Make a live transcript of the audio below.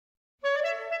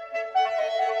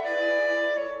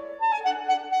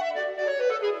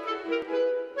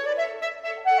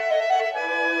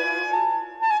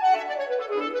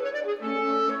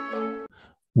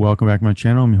Welcome back to my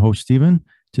channel. I'm your host, Steven.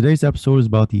 Today's episode is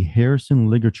about the Harrison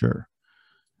Ligature.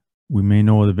 We may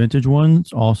know the vintage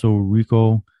ones. Also,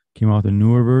 Rico came out with a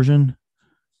newer version.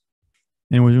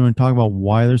 And we're going to talk about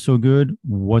why they're so good,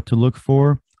 what to look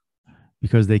for,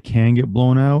 because they can get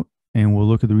blown out, and we'll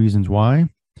look at the reasons why.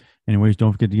 Anyways,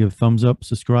 don't forget to give a thumbs up,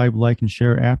 subscribe, like, and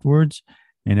share afterwards.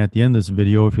 And at the end of this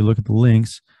video, if you look at the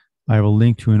links, I have a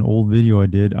link to an old video I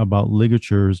did about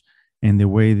ligatures and the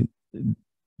way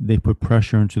they put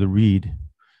pressure into the reed.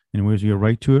 Anyways, we get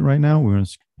right to it right now.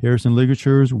 Harrison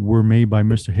ligatures were made by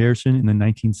Mr. Harrison in the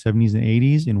 1970s and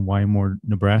 80s in Wymore,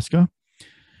 Nebraska.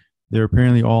 They're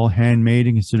apparently all handmade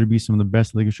and considered to be some of the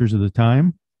best ligatures of the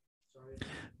time.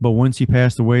 But once he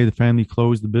passed away, the family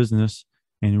closed the business,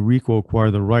 and Rico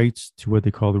acquired the rights to what they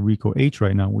call the Rico H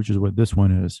right now, which is what this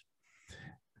one is.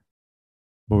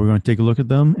 But we're going to take a look at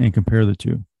them and compare the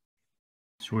two.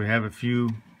 So we have a few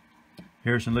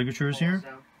Harrison ligatures here.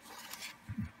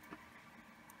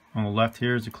 On the left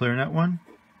here is a clarinet one,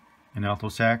 an alto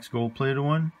sax gold-plated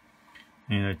one,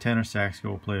 and a tenor sax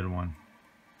gold-plated one.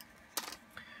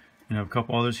 And I have a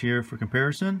couple others here for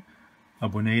comparison: a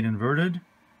Bonade Inverted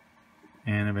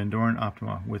and a Vandoren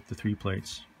Optima with the 3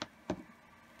 plates.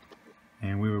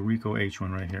 And we have a Rico H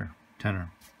one right here, tenor.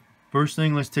 First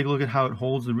thing, let's take a look at how it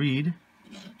holds the reed.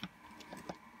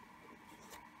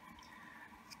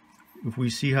 If we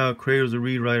see how it cradles the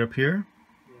reed right up here,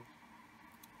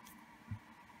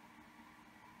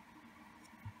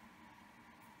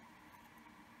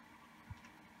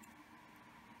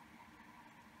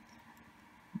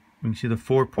 we can see the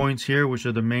 4 points here, which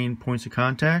are the main points of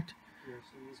contact.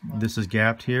 This is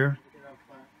gapped here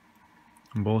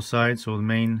on both sides, so the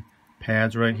main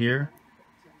pads right here.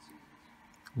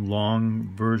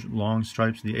 Long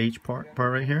stripes of the H part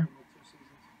right here.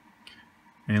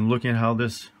 And looking at how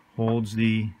this holds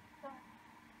the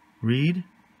reed,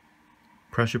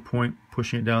 pressure point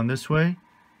pushing it down this way,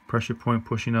 pressure point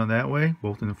pushing down that way,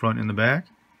 both in the front and the back.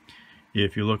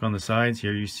 If you look on the sides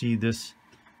here, you see this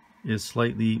is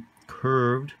slightly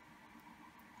curved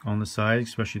on the side,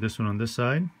 especially this one on this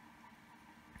side.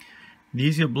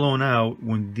 These get blown out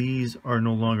when these are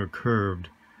no longer curved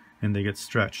and they get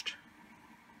stretched.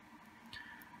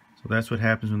 So that's what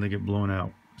happens when they get blown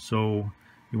out. So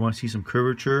you want to see some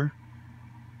curvature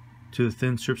to the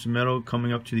thin strips of metal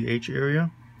coming up to the H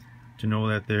area to know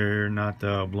that they're not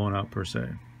blown out per se.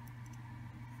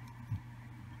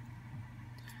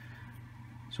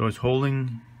 So it's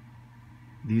holding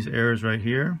these areas right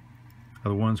here are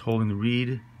the ones holding the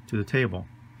reed to the table.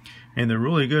 And they're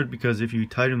really good because if you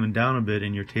tighten them down a bit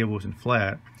and your table isn't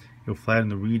flat, you'll flatten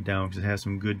the reed down because it has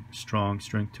some good strong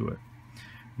strength to it.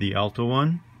 The Alto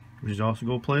one, which is also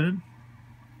gold plated,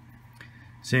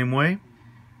 same way.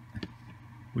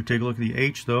 We take a look at the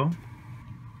H though.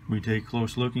 We take a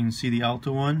close look and see the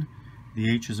Alto one.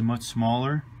 The H is much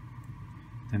smaller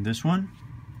than this one.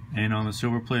 And on the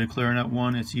silver plated clarinet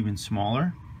one, it's even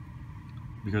smaller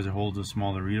because it holds a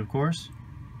smaller reed, of course.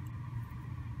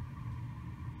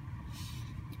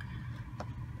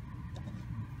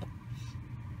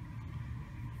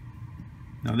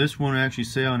 Now this one actually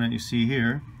say on it, you see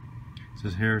here, it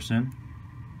says Harrison.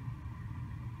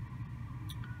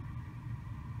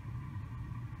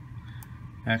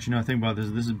 Actually, now think about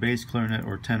this. This is bass clarinet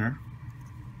or tenor.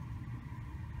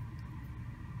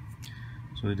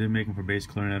 So they did make them for bass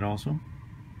clarinet also.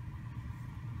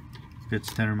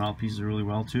 Fits tenor mouthpieces really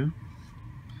well too.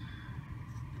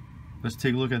 Let's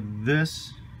take a look at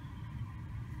this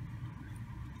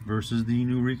versus the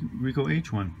new Rico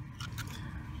H one.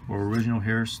 Or original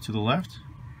Harrison to the left.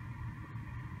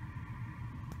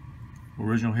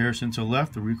 Original Harrison to the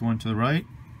left, the Rico one to the right.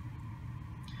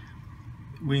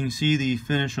 We can see the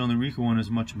finish on the Rico one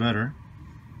is much better.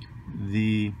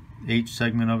 The H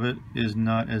segment of it is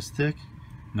not as thick,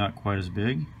 not quite as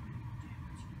big.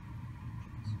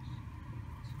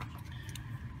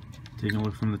 Taking a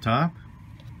look from the top.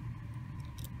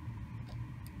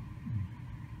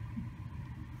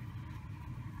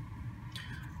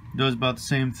 Does about the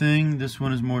same thing. This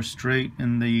one is more straight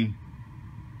and the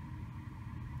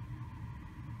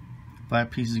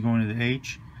flat pieces going to the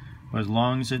H. But as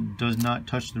long as it does not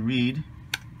touch the reed.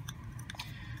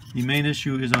 The main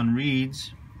issue is on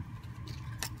reeds.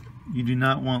 You do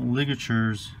not want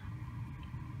ligatures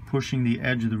pushing the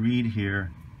edge of the reed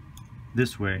here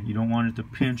this way. You don't want it to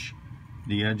pinch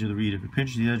the edge of the reed. If it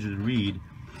pinches the edge of the reed,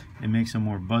 it makes them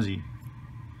more buzzy.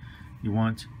 You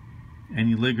want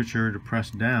any ligature to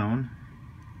press down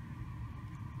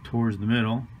towards the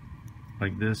middle,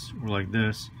 like this or like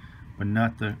this, but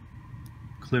not to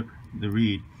clip the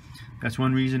reed. That's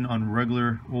one reason on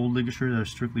regular old ligatures that are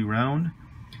strictly round,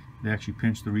 they actually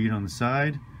pinch the reed on the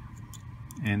side.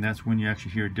 and that's when you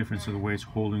actually hear a difference of the way it's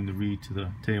holding the reed to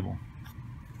the table.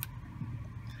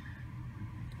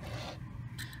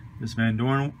 This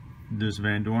Vandoren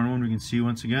one we can see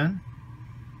once again.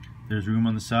 There's room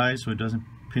on the side so it doesn't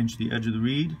pinch the edge of the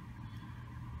reed,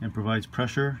 and provides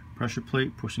pressure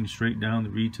plate pushing straight down the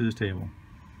reed to the table.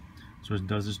 So it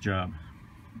does its job.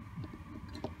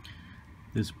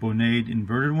 This Bonade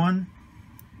Inverted one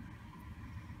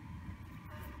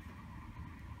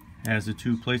has the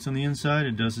two plates on the inside.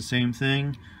 It does the same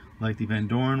thing like the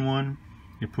Vandoren one.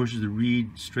 It pushes the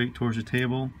reed straight towards the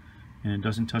table and it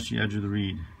doesn't touch the edge of the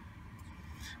reed.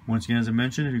 Once again, as I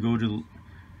mentioned, if you go to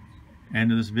the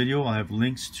end of this video, I'll have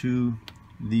links to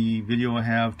the video I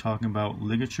have talking about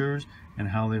ligatures and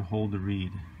how they hold the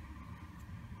reed.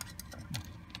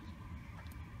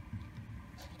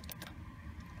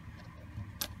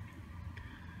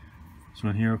 This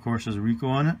one here, of course, has a Rico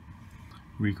on it.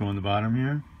 Rico on the bottom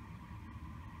here.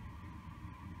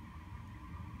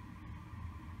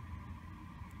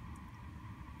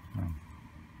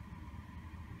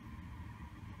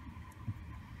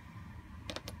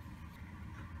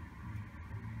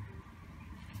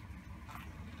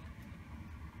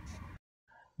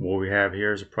 What we have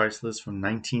here is a price list from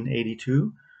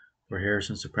 1982 for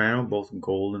Harrison soprano, both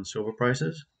gold and silver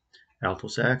prices. Alto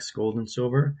sax, gold and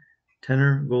silver.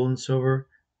 Tenor, gold and silver.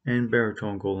 And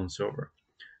baritone, gold and silver.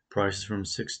 Prices from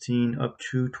 $16 up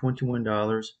to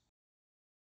 $21.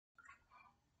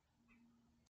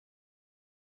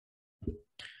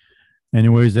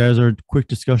 Anyways, that is our quick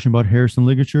discussion about Harrison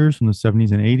ligatures from the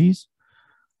 70s and 80s.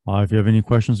 If you have any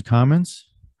questions or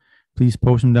comments, please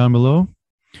post them down below.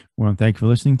 We want to thank you for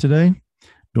listening today.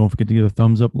 Don't forget to give a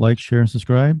thumbs up, like, share, and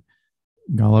subscribe.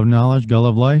 You gotta love knowledge, gotta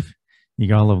love life. You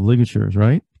gotta love ligatures,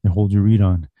 right? They hold your reed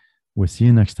on. We'll see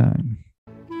you next time.